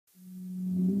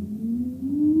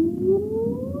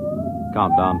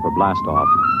Countdown for blast off.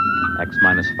 X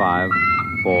minus 5,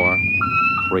 4,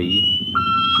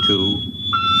 3, 2,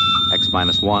 X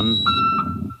minus 1,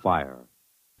 fire.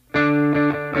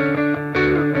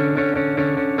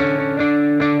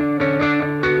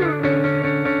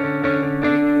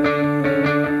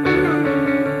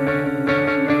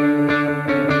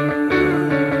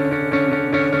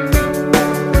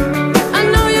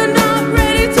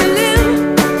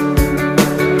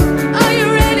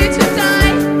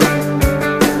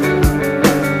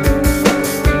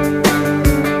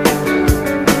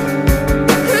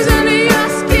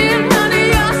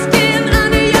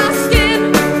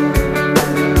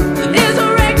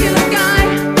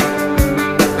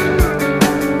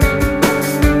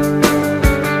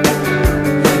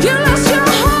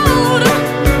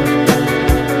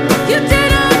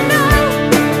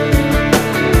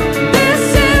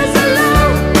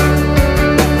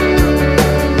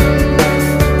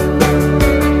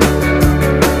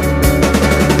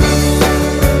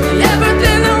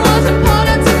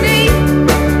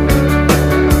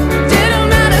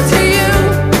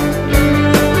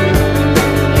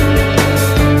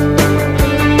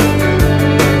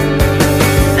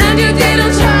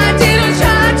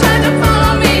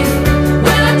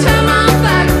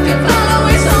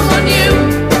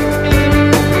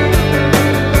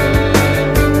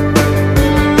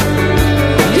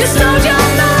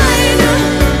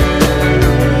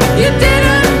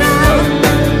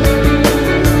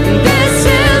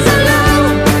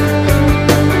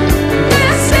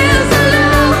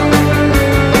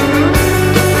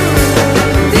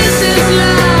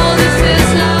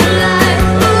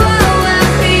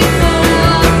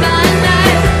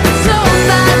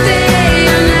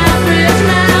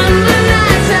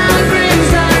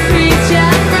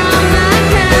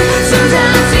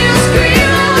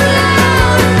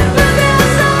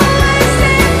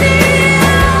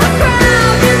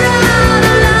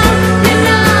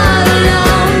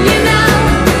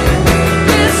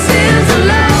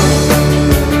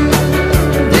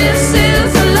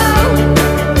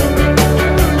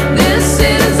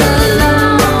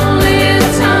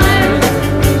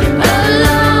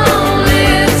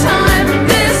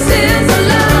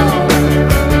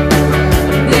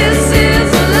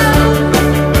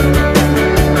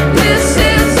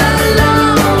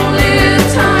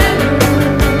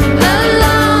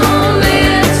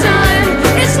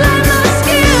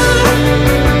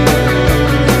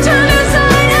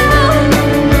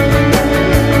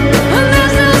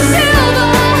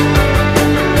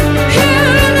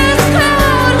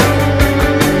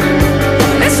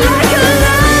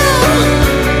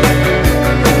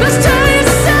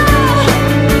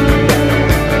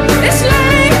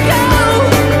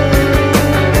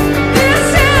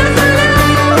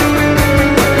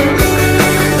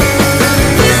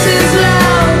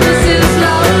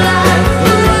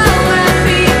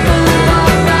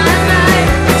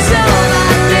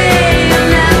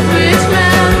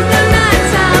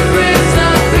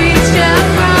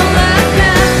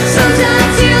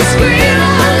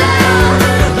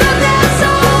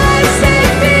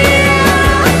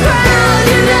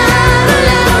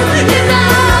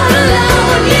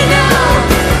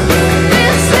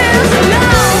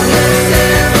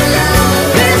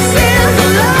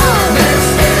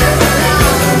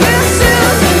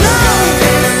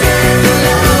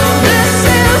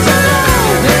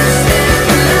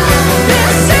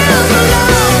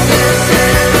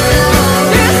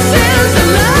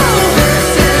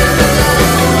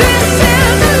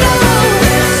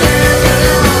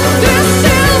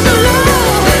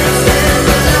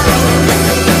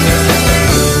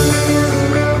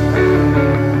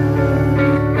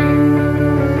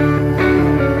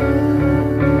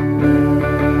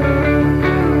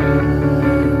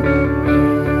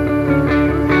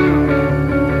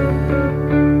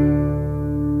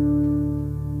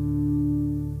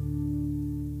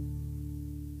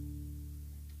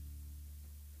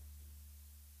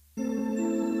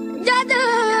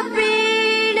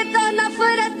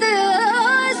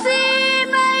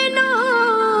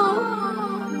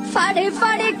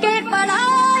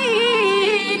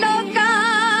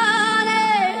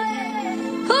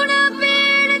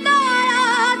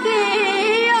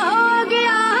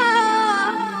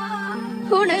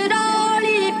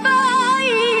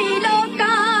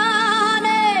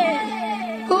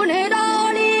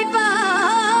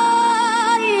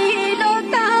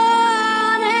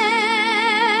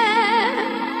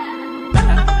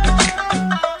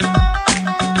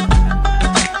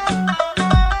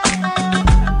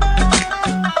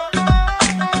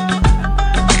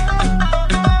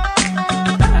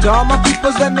 To all my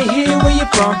peoples, let me hear where you're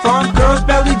from. Girls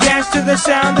belly dance to the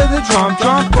sound of the drum.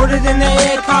 For put it in the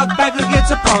air, cock back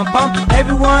against a pump pump.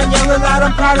 Everyone yelling loud,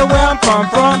 I'm proud of where I'm from.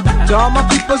 To all my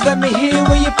peoples, let me hear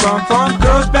where you from.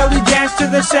 Girls belly dance to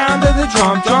the sound of the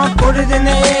drum. Put it in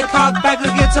the air, cock back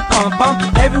against a pump pump.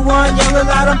 Everyone yelling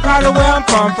loud, I'm proud of where I'm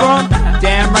from.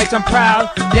 Damn right I'm proud,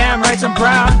 damn right I'm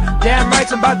proud. Damn right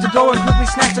I'm about to go and quickly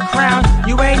snatch a crown.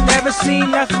 You ain't never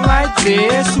seen nothing like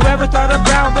this. Whoever thought a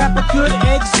brown rapper could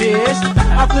exist?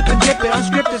 I'll flip and dip it,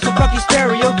 unscripted, so fuck your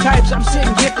stereotypes. I'm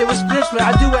sitting gifted with Splitsler,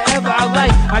 I do whatever I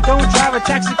like. I don't drive a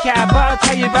taxi cab, but I'll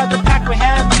tell you about the pack we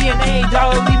have. Me and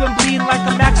 $8, leave him bleeding like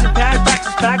a maxi pad. Facts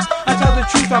is facts, I tell the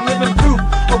truth, I'm living proof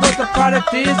of what the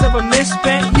product is of a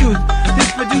misspent youth. This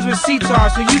produced with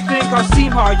CTAR, so you think I'll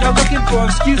seem hard. Y'all looking for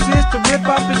excuses to rip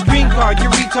up his green card. You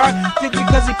retard, think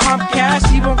because he pump cash,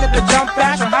 he won't get the jump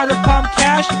fast on how to pump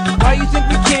cash? Why you think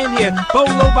we came here,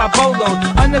 bolo by bolo?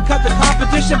 Undercut the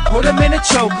competition, put him in a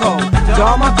chokehold. To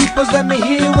all my peoples, let me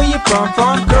hear where you from.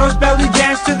 Girls belly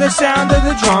dance to the sound of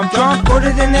the drum. Put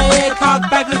it in the air, cock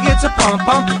back against a pump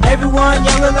pump. Everyone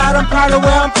yelling loud, I'm proud of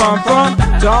where I'm from.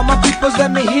 To all my peoples,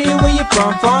 let me hear where you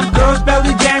from. Girls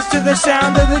belly dance to the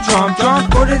sound of the drum.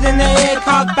 Put it in the air,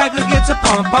 cock back against a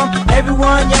pump pump.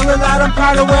 Everyone yelling loud, I'm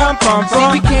proud of where I'm from.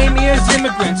 See, we came here as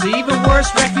immigrants, or even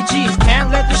worse, refugees. Can't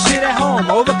let the shit at home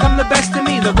overcome the best of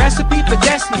me. The recipe for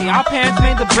destiny, our parents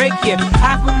made the break here.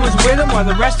 Half of them was with them, while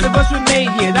the rest of us were made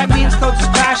here. That means culture's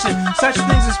passion, such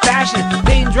things as fashion.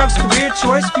 Dating, drugs, career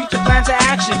choice, future plans of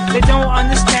action. They don't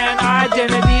understand our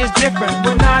identity is different.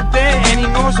 We're not there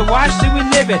anymore, so why should we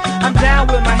live it? I'm down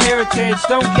with my heritage,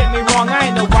 don't get me wrong. I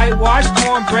ain't no whitewashed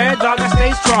cornbread, dog, I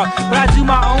stay strong. But I do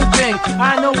my own thing,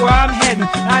 I know where I'm heading,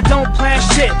 and I don't plan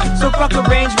shit, so fuck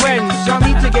arranged weddings. Y'all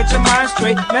need to get your mind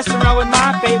straight, messing around with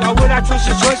my fate. Why would I trust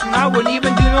your choice when I wouldn't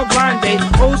even do no blind date?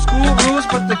 Old school rules,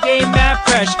 but the game mad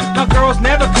fresh. My girls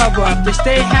never cover up, they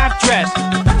stay half dressed.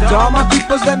 To all my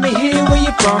peoples, let me hear where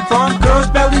you from. Girls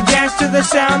belly dance to the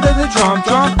sound of the drum.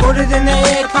 Put it in the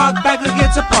air, cock back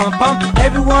against a pump pump.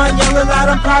 Everyone yelling loud,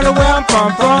 I'm proud of where I'm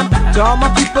from. To all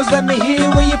my peoples, let me hear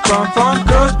where you from.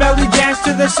 Girls belly dance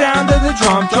to the sound of the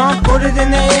drum. Put it in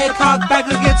the air, cock back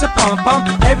against a pump pump.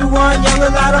 Everyone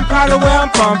yelling loud, I'm proud of where I'm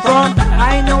from.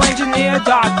 I ain't no engineer or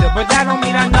doctor, but that don't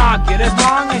mean I knock it. As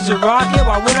long as you rock it,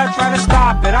 why would I try to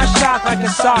stop it? I shock like a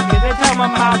socket, they tell my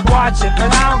mouth watch it,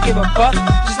 but I don't give a fuck,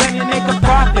 just let me make a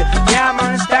profit. Yeah, I'm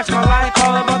running stacks, my life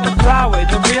all about the flower.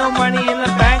 The real money in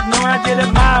the bank, knowing I did it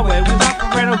my way. Without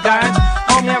parental guidance,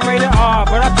 homie, I'm rated R,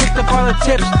 but I picked up all the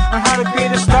tips on how to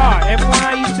create a star. Everyone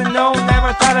I used to know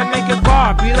never thought I'd make it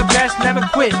far. Be the best, never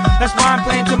quit, that's why I'm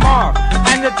playing tomorrow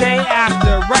and the day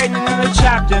after, writing another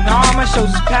chapter. Now all my shows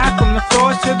is packed from the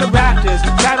floors to the rafters.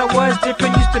 That I was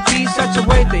different, used to be such a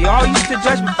way. They all used to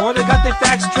judge before they got their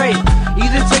facts straight.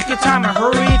 Either take your time or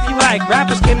hurry if you like.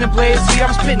 Rappers came to play, see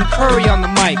I'm spitting curry on the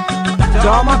mic. To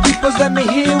all my peoples, let me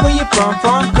hear where you from.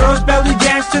 Girls belly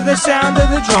dance to the sound of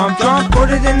the drum.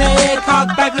 Put it in the air,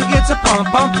 cock back against a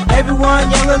pump pump. Everyone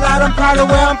yelling loud, I'm proud of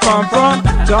where I'm from.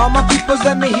 To all my peoples,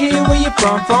 let me hear where you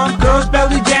from. Girls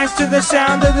belly dance to the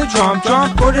sound of the drum.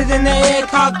 Put it in the air,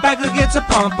 cock back against a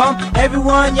pump pump.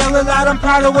 Everyone yelling loud, I'm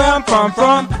proud of where I'm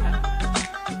from.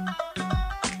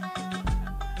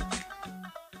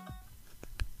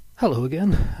 Hello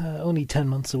again, only 10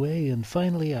 months away, and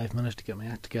finally I've managed to get my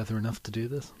act together enough to do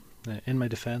this. In my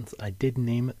defence, I did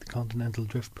name it the Continental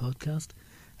Drift Podcast,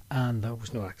 and there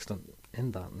was no accident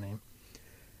in that name.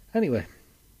 Anyway,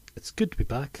 it's good to be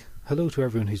back. Hello to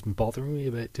everyone who's been bothering me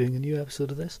about doing a new episode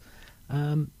of this.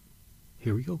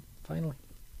 Here we go, finally.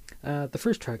 The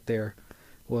first track there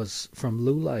was from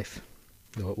Low Life.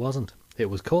 No, it wasn't. It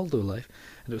was called Low Life,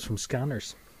 and it was from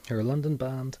Scanners. They're a London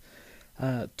band.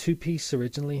 2-piece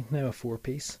originally, now a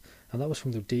 4-piece, and that was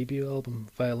from their debut album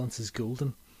Violence is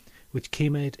Golden, which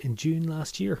came out in June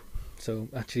last year. So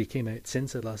actually came out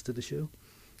since I last did the show.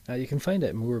 You can find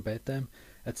out more about them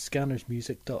at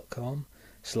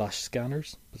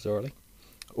scannersmusic.com/scanners, bizarrely,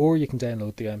 or you can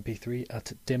download the MP3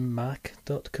 at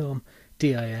dimmak.com,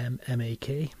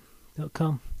 dimmak.com.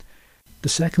 The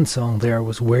second song there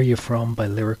was Where You From by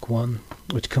Lyric One,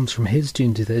 which comes from his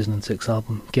June 2006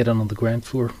 album Get On the Ground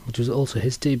Floor, which was also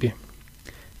his debut.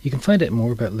 You can find out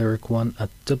more about Lyric One at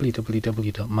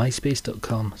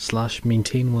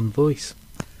www.myspace.com/MaintainOneVoice.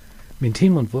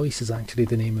 Maintain One Voice is actually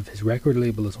the name of his record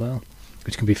label as well,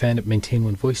 which can be found at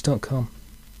maintainonevoice.com.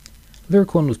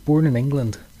 Lyric One was born in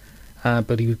England,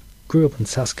 but he grew up in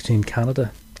Saskatoon,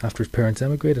 Canada, after his parents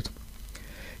emigrated.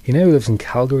 He now lives in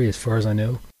Calgary as far as I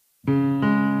know.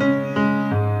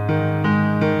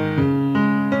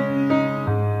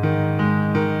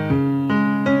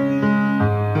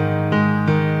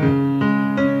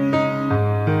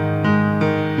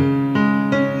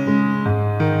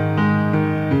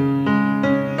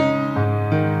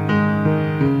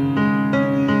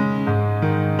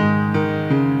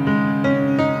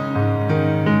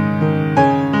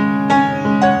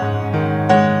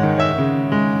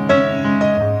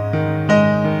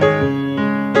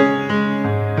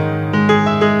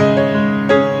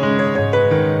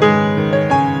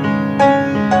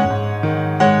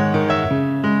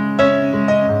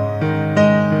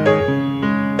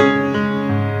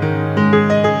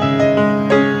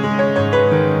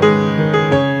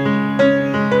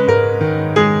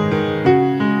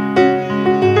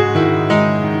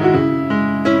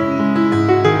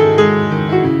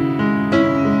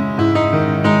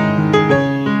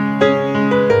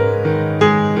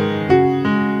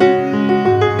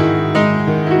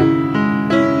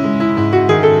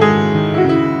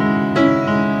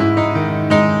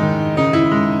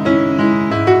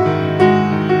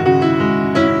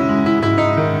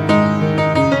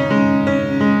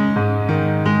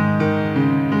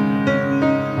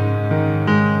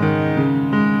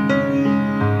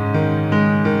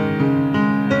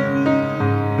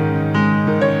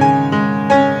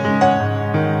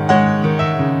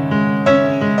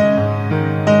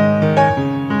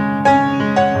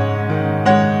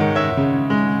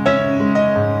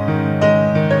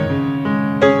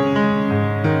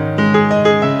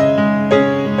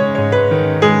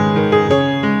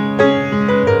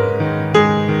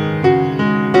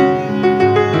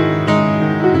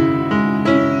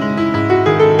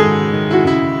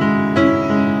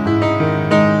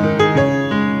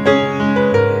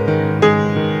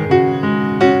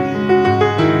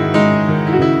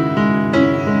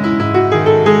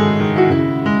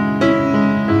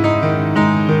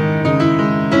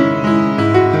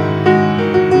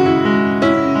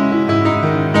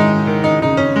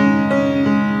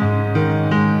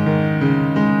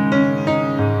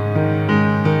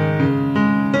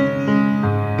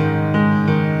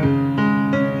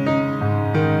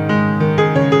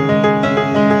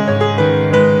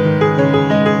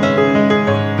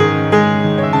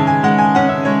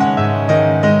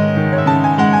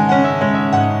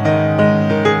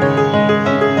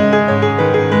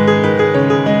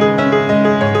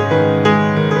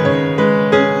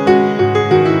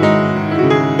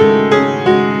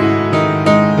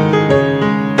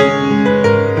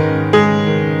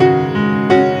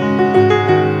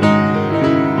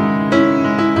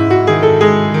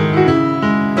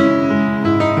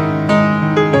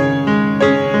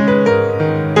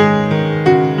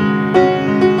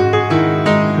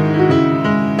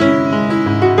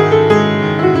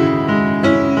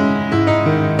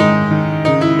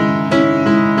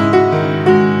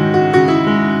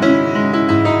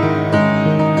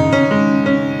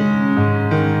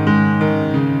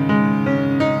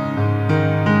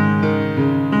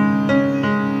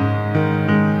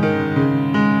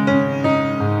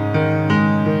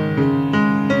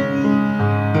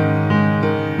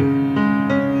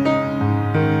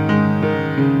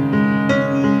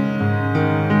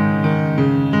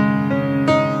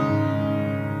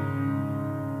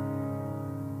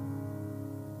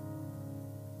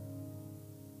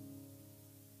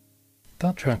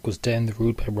 track was Down the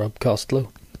Road by Rob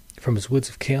Costello from his Woods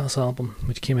of Chaos album,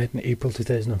 which came out in April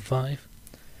 2005.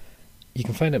 You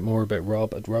can find out more about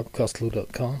Rob at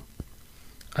robcostello.com.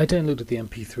 I downloaded the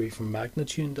MP3 from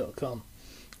magnatune.com,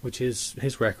 which is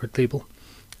his record label,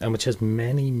 and which has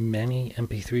many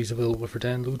MP3s available for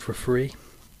download for free.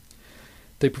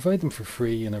 They provide them for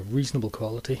free in a reasonable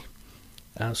quality,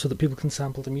 so that people can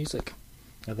sample the music.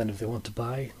 And then if they want to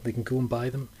buy, they can go and buy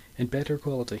them in better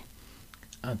quality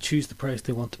and choose the price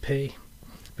they want to pay,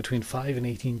 between $5 and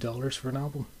 $18 for an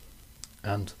album.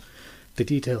 And they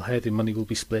detail how the money will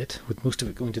be split, with most of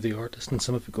it going to the artist and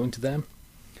some of it going to them.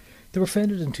 They were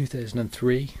founded in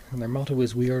 2003, and their motto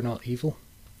is "We are not evil,"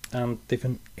 and they've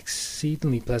been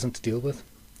exceedingly pleasant to deal with.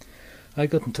 I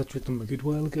got in touch with them a good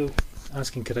while ago,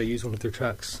 asking could I use one of their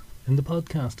tracks in the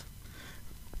podcast.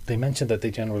 They mentioned that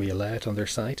they generally allow it on their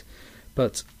site,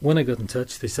 but when I got in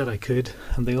touch they said I could,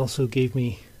 and they also gave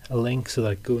me a link so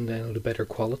that I could go and download a better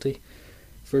quality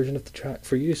version of the track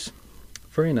for use.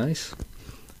 Very nice.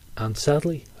 And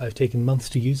sadly, I've taken months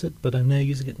to use it, but I'm now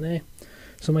using it now.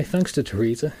 So my thanks to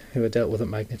Teresa, who I dealt with at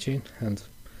Magnatune, and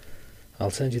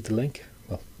I'll send you the link.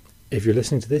 Well, if you're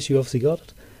listening to this, you obviously got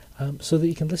it, so that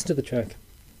you can listen to the track.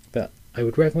 But I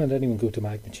would recommend anyone go to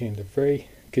Magnatune. They're very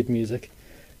good music,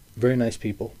 very nice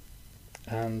people,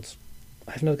 and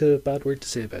I've not got a bad word to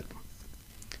say about them.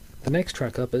 The next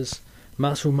track up is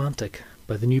Mass Romantic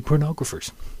by the New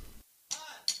Pornographers.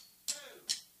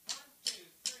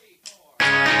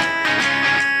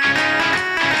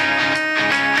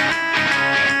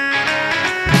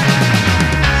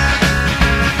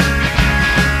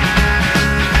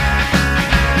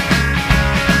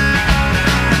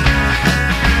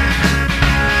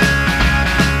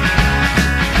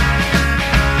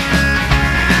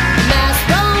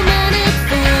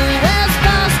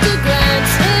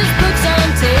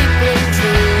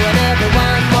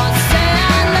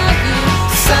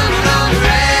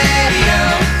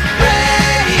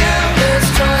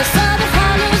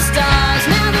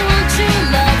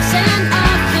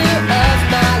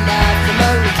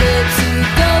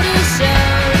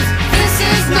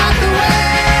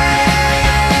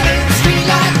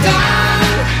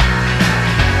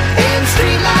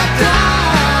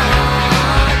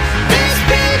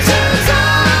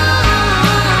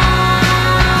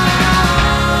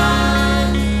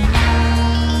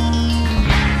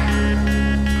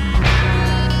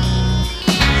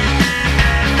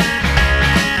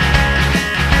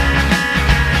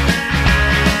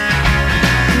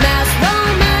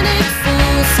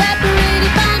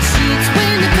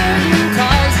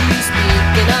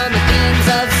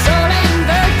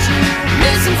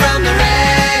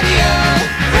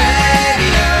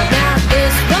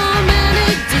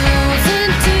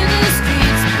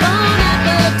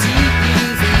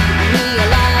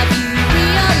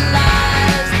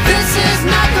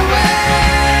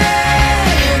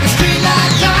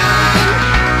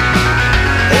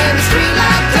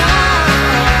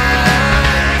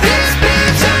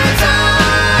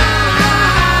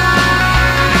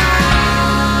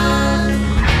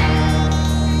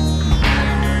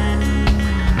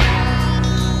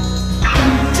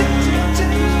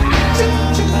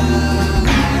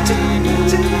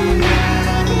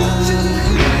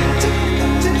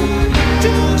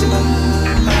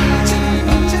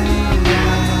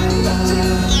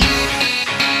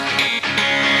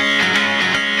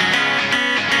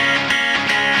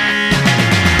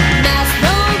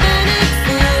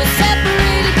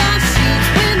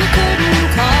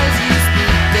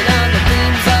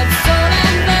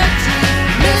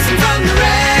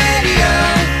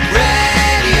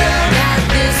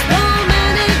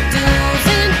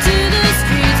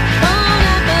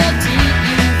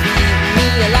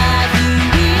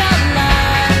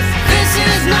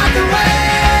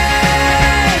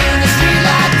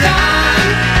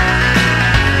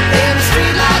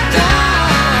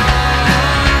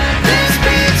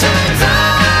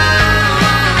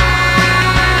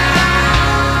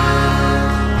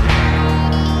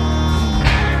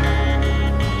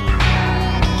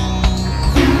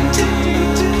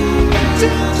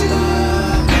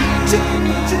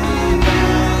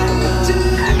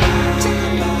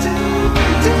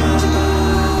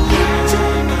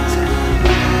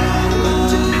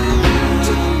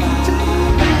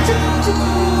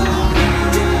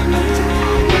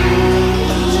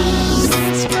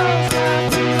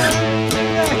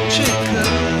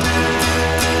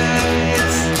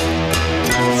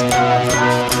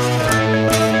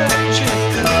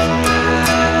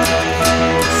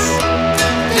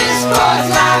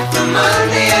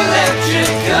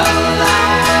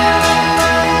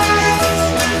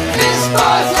 This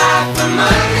boy's life from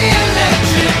the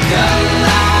electrical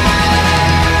light.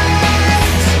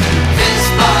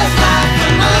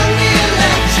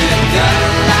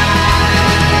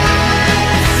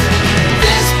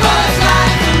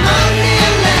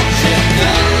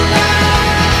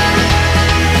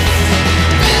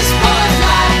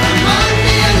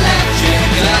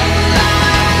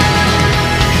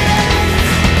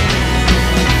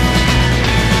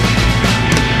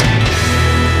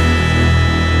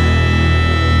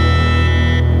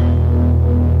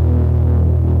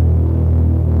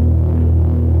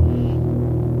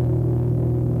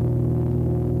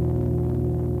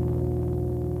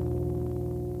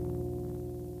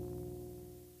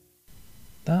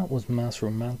 That was Mass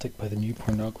Romantic by the New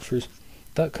Pornographers.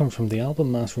 That comes from the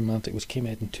album Mass Romantic, which came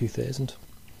out in 2000.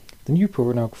 The New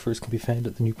Pornographers can be found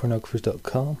at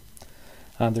thenewpornographers.com,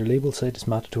 and their label site is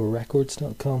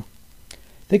matadorrecords.com.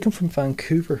 They come from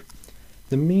Vancouver.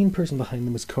 The main person behind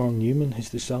them is Carl Newman, who's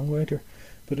the songwriter,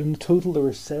 but in total there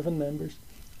were 7 members,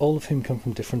 all of whom come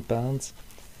from different bands,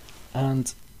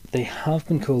 and they have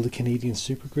been called a Canadian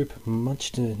supergroup,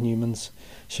 much to Newman's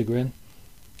chagrin.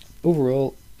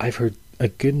 Overall, I've heard a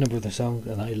good number of their songs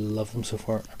and I love them so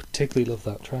far. I particularly love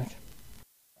that track.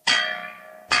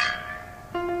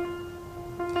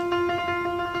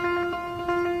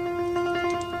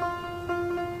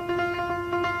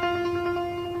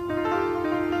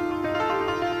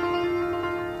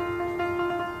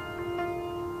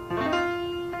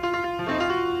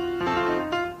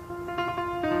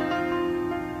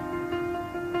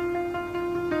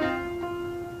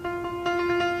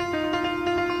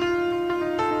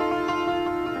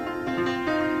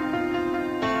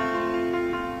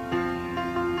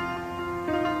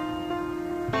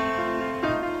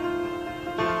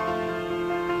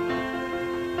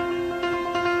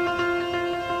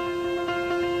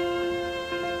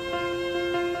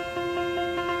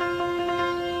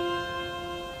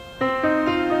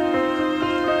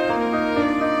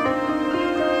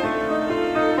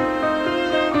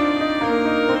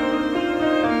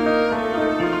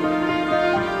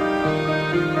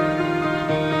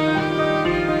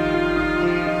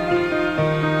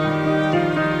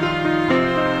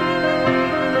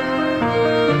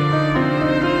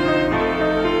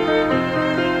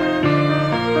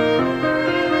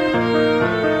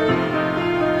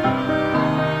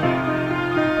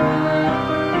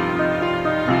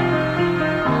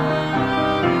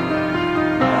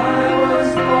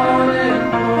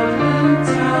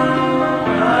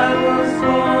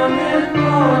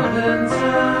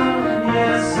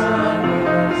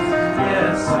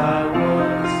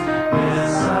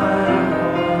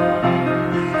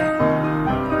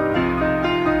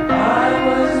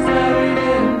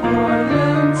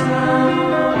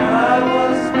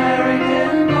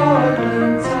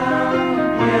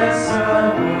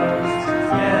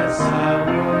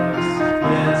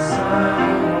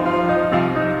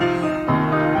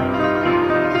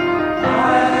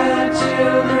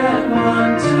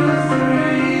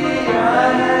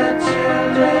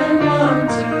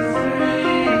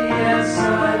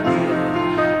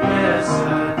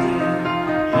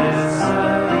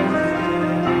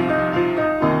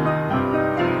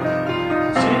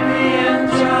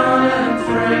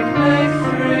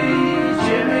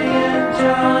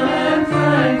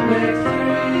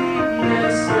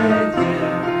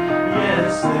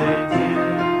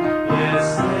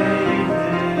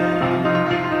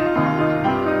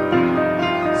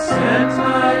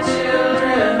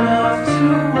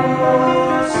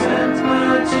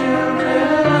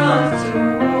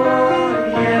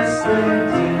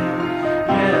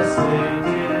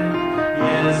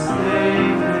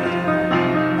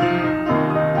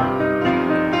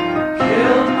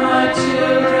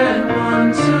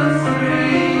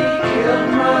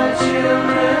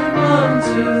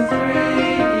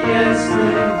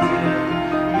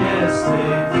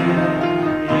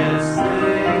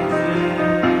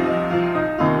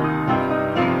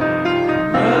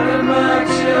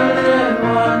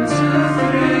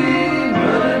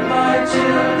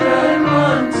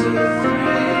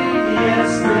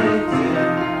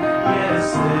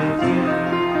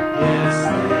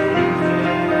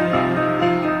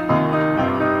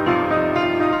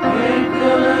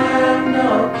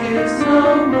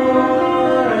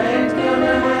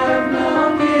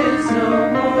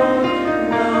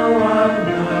 No,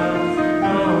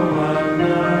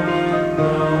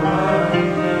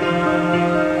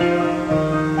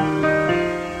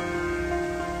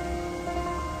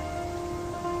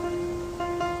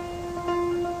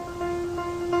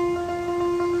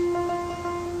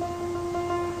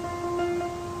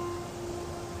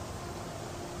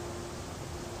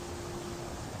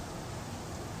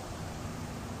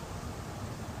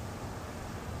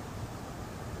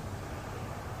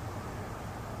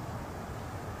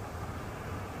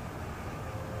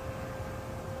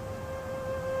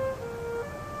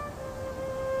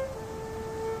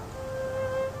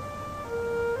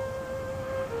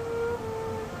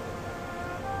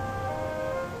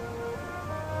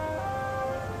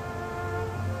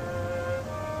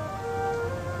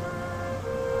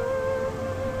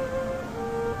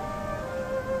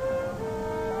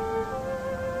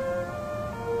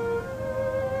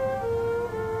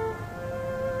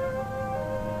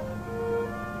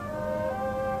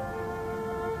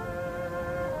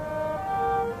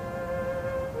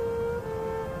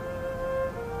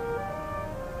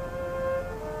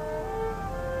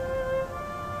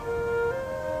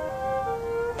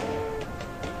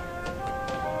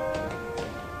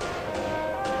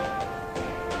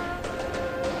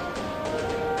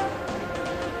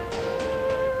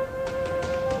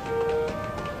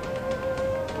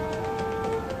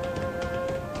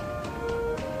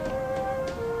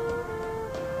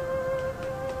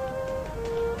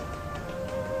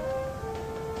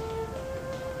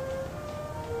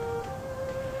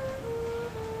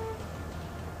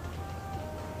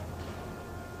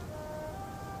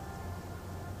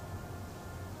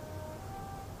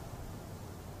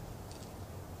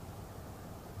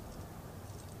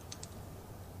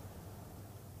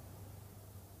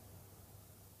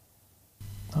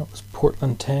 That was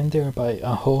Portland Town there by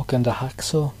A Hawk and a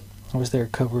Hacksaw. That was their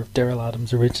cover of Daryl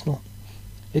Adams' original.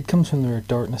 It comes from their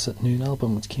Darkness at Noon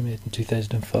album, which came out in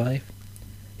 2005.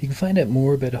 You can find out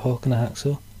more about A Hawk and a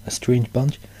Hacksaw, a strange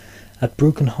bunch, at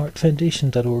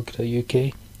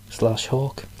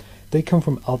brokenheartfoundation.org.uk/hawk. They come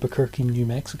from Albuquerque, New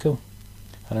Mexico,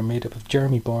 and are made up of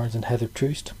Jeremy Barnes and Heather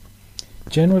Troost.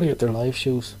 Generally at their live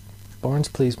shows, Barnes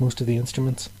plays most of the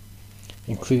instruments,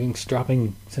 including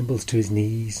strapping cymbals to his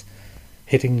knees,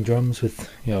 hitting drums with,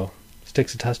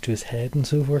 sticks attached to his head and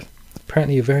so forth.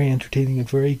 Apparently a very entertaining and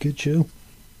very good show.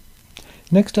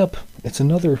 Next up, it's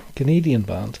another Canadian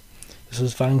band. This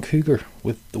was Vancouver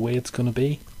with The Way It's Gonna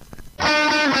Be.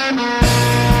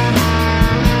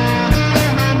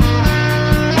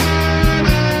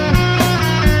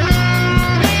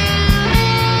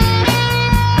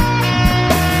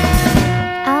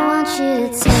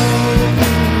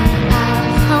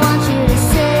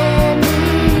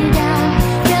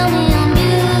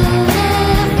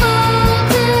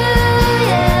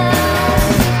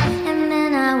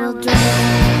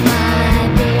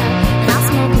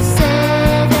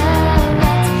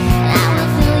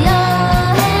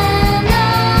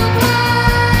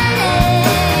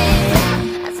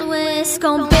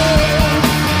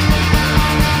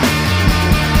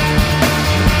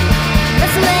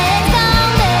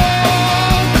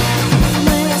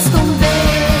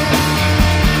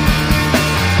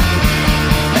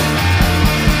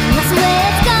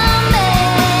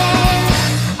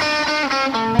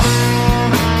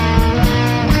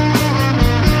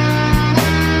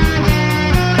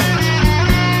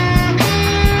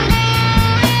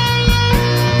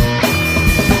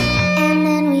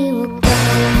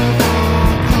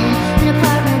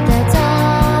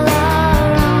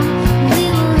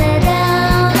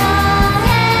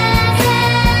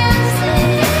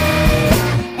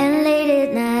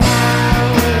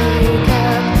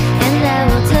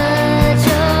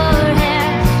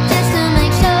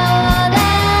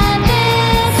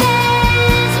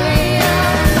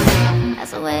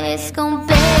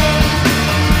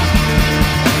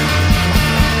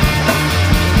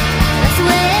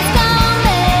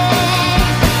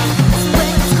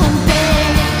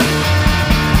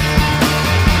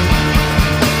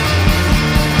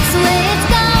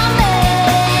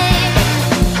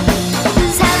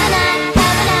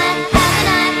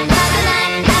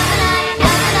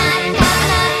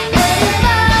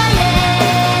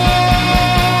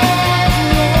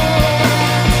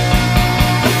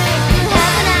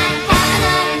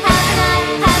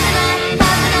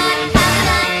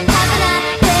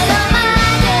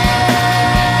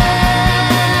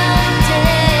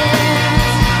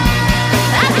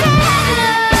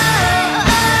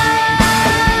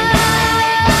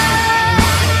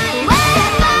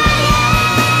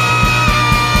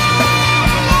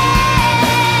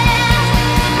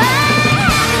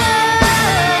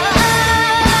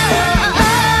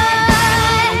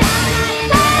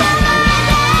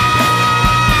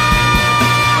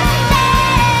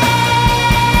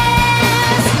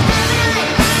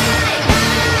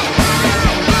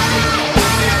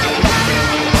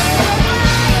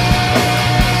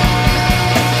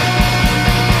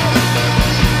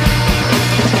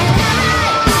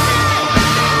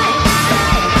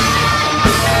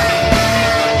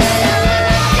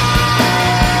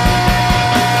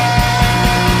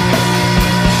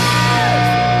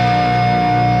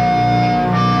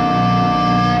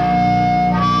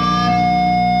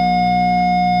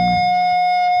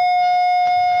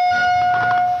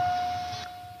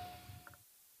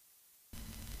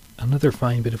 Another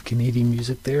fine bit of Canadian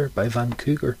music there by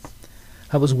Vancouver.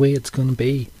 That was Way It's Gonna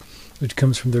Be, which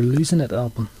comes from their Losing It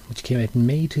album, which came out in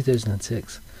May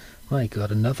 2006. My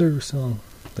god, another song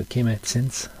that came out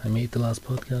since I made the last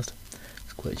podcast.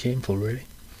 It's quite shameful, really.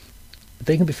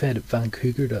 They can be found at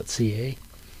vancouver.ca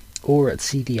or at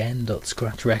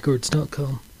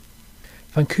cdn.scratchrecords.com.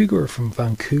 Vancouver are from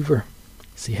Vancouver.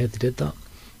 See how they did that?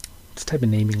 It's the type of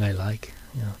naming I like.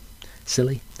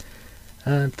 Silly.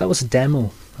 And that was a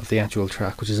demo of the actual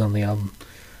track, which is on the album.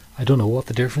 I don't know what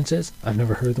the difference is. I've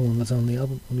never heard the one that's on the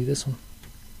album, only this one.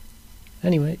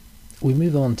 Anyway, we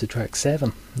move on to track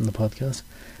 7 in the podcast,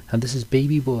 and this is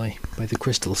Baby Boy by the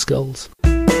Crystal Skulls.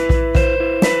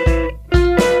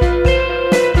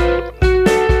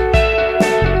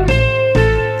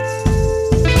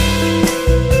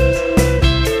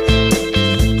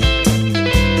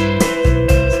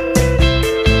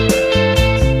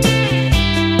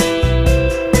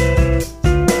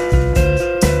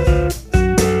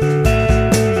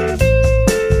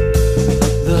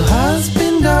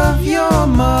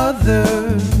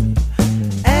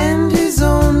 And his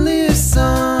only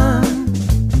son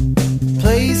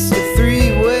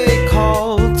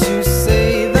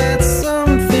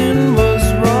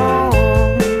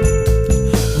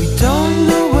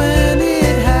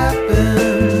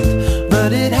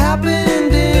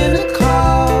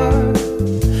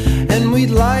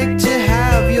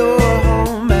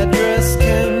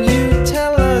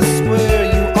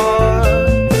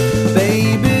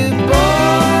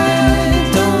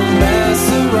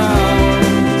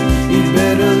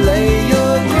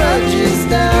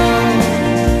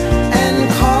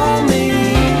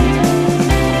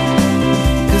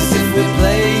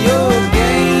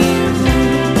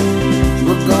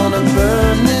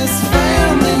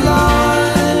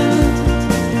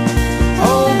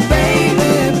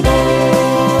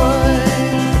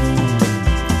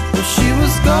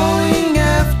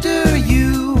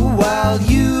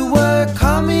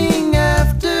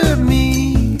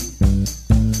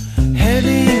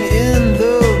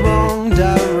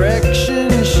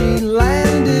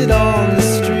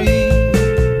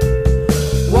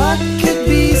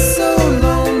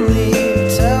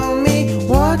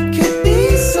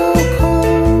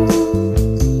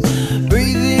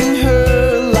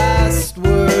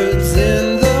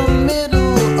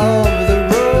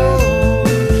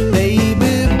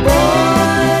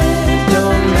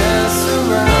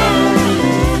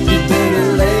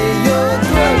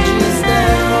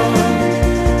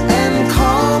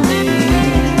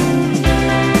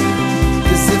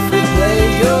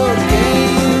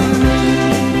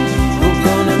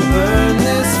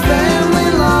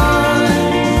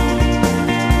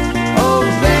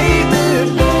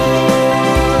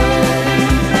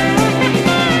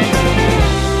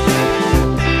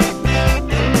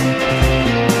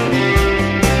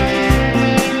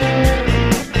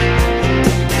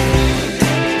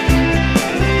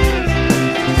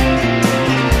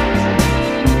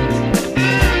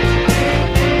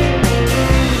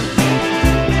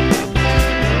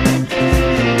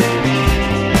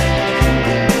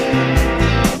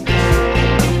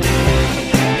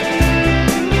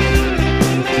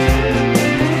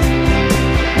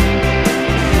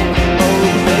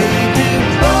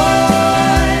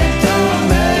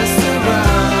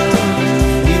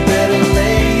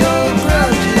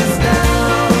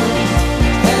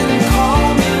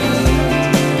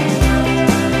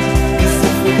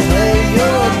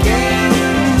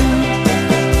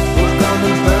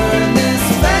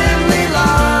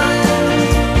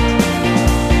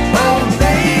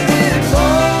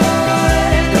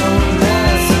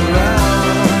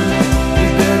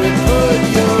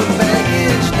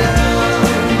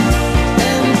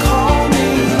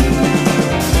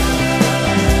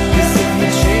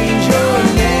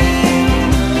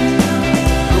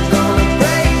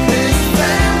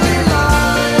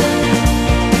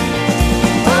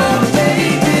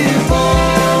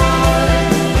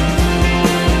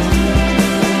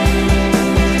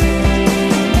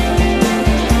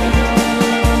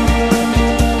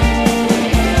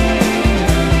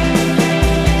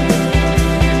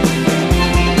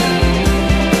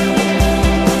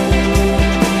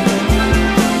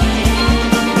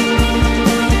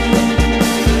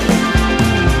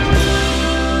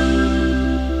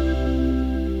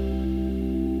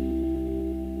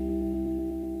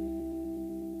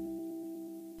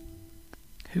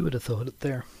Who would have thought it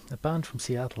there? A band from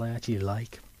Seattle I actually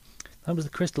like. That was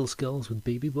the Crystal Skulls with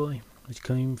Baby Boy, which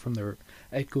came from their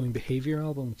Outgoing Behaviour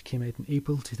album, which came out in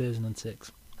April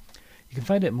 2006. You can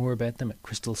find out more about them at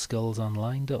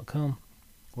crystalskullsonline.com.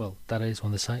 Well, that is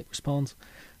when the site responds.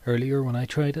 Earlier when I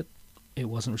tried it, it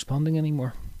wasn't responding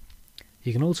anymore.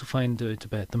 You can also find out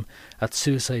about them at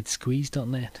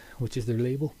suicidesqueeze.net, which is their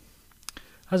label.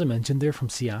 As I mentioned, they're from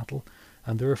Seattle,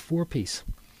 and they're a 4-piece.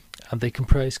 And they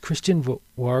comprise Christian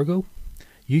Wargo,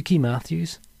 Yuki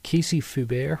Matthews, Casey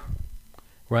Foubert,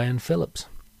 Ryan Phillips.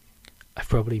 I've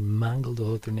probably mangled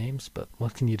all of their names, but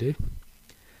what can you do?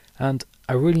 And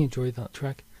I really enjoyed that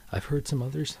track. I've heard some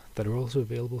others that are also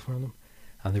available from them,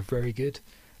 and they're very good,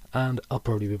 and I'll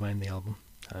probably be buying the album.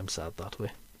 I'm sad that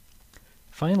way.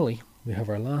 Finally, we have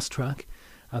our last track,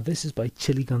 and this is by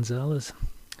Chili Gonzalez,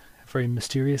 a very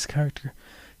mysterious character,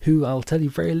 who I'll tell you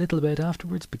very little about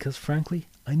afterwards, because frankly,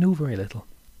 I know very little.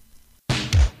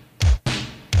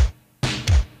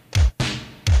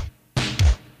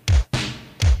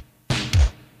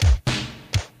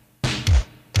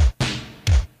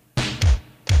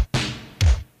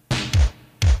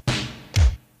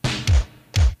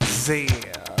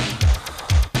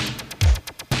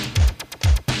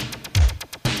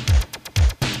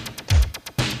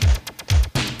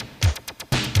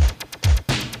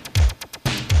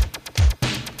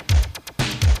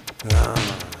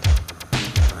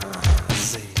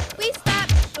 We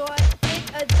stopped short, did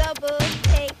a double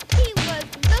take. He was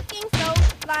looking so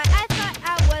fly, I thought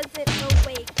I wasn't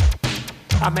awake.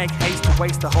 I make haste to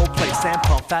waste the whole place and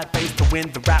pump fat bass to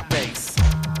win the rap race.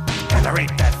 And I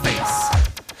rate that face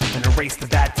and erase the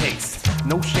bad taste.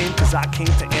 No shame, cause I came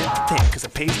to entertain, cause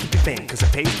it pays to be vain, cause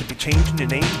it pays to be changing your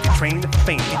name, you train for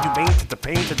fame, inhumane to the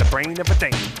pain, to the brain,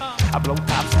 everything. I blow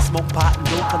tops and smoke pot and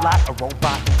joke a lot, a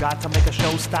robot who got to make a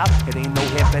show stop. It ain't no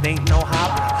hip, it ain't no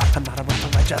hobby. I'm not a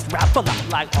rapper, I just rap a lot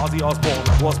like Ozzy Osbourne.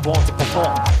 I was born to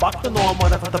perform, fuck the norm,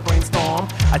 whatever the brainstorm.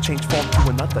 I change form to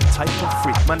another type of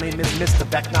freak. My name is Mr.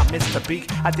 Beck, not Mr. Beak.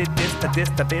 I did this,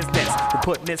 the business, to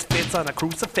put misfits on a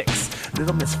crucifix.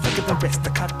 Little miss, flick of the wrist to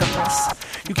cut the wrist.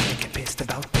 You can't get pissed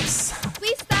about this.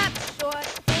 We stopped short,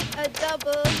 did a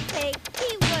double take.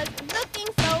 He was looking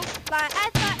so fly, I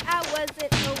thought I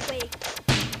wasn't awake.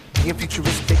 Being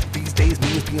futuristic these days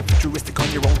means being futuristic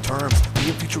on your own terms.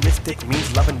 Being futuristic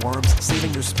means loving worms,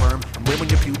 saving your sperm, and wearing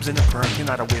your pubes in a perm. You're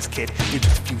not a whiz kid, you're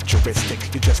just futuristic.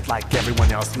 You're just like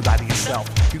everyone else, you lie to yourself.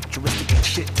 Futuristic ain't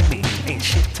shit to me, ain't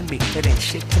shit to me, it ain't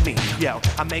shit to me. Yo,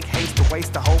 I make haste to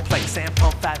waste the whole place and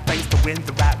pump fat bass to win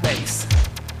the rap race.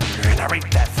 And I rate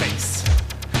that face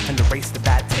and erase the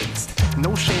bad taste.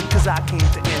 No shame, cause I came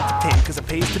to entertain, cause it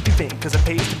pays to be vain, cause it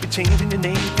pays to be changing your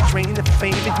name, be trained and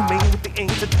fame, and humane with the aim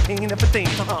to detain everything.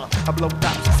 I blow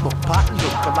tops and smoke pot and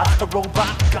joke a lot. A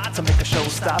robot got to make a show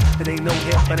stop. It ain't no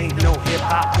hip, it ain't no hip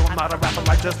hop. No, I'm not a rapper,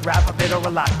 I just rap a bit or a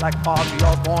lot. Like Ozzy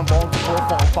Osbourne, born to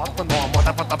perform, fuck the norm,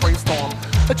 whatever the brainstorm.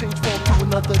 I change form to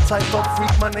another type of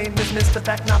freak. My name is Mr.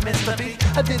 Beck, not Mr. B.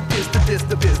 I did this to this,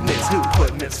 the business. Who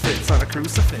put misfits on a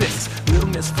crucifix? Little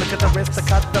miss, flick of the wrist to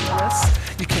cut the wrist.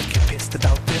 You can't get pissed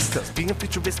about this, cause being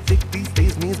futuristic these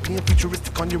days means being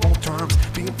futuristic on your own terms.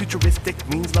 Being futuristic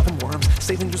means loving worms,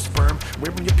 saving your sperm,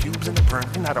 wearing your pubes in a perm.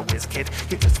 You're not a whiz kid,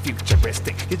 you're just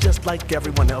futuristic. You're just like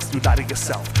everyone else, you lie to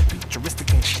yourself.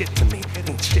 Futuristic ain't shit to me,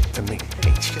 ain't shit to me,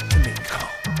 ain't shit to me.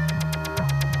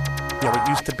 Yo, it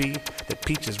used to be that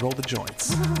Peaches rolled the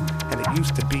joints, and it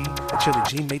used to be that Chili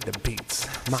G made the beats.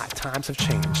 My times have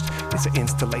changed. It's an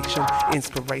installation,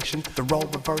 inspiration, the role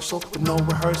reversal with no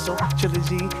rehearsal. Chili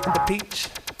G and the Peach.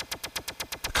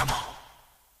 Come on.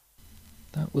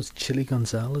 That was Chili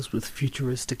Gonzalez with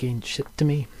Futuristic Ain't Shit to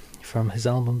Me from his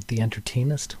album The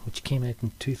Entertainist, which came out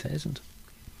in 2000.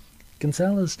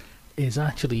 Gonzalez is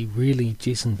actually really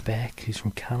Jason Beck, who's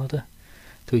from Canada.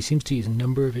 So he seems to use a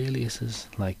number of aliases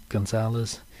like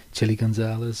Gonzalez, Chili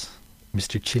Gonzalez,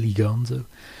 Mr. Chili Gonzo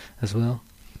as well.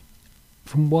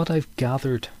 From what I've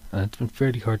gathered, and it's been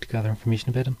fairly hard to gather information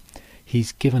about him,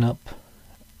 he's given up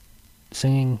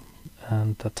singing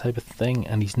and that type of thing,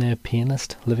 and he's now a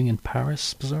pianist living in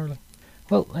Paris, bizarrely.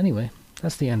 Well, anyway,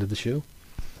 that's the end of the show.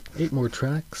 8 more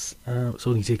tracks. It's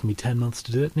only taken me 10 months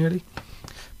to do it nearly,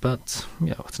 but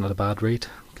it's not a bad rate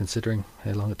considering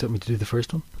how long it took me to do the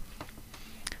first one.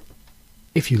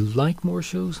 If you like more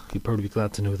shows, you'll probably be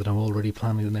glad to know that I'm already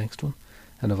planning the next one,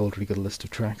 and I've already got a list of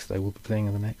tracks that I will be playing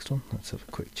in the next one. Let's have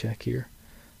a quick check here.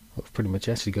 I've pretty much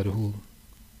actually got a whole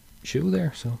show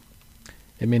there, so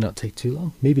it may not take too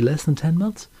long, maybe less than 10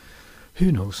 months.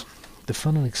 Who knows? The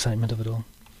fun and excitement of it all.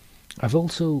 I've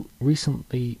also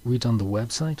recently redone the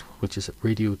website, which is at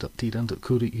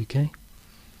radio.tdan.co.uk,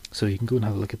 so you can go and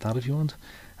have a look at that if you want.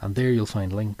 and there you'll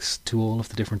find links to all of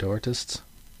the different artists,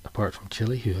 apart from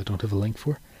Chile, who I don't have a link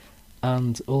for,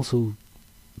 and also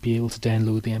be able to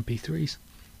download the MP3s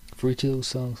for each of those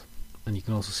songs, and you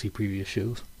can also see previous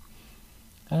shows.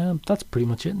 That's pretty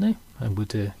much it now. I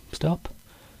would stop,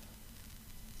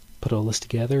 put all this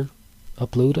together,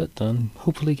 upload it, and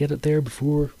hopefully get it there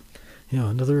before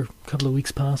another couple of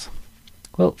weeks pass.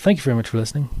 Well, thank you very much for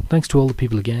listening. Thanks to all the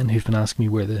people again who've been asking me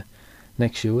where the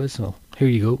next show is. Well, here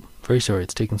you go. Very sorry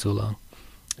it's taken so long,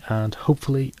 and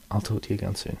hopefully I'll talk to you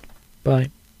again soon.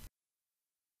 Bye.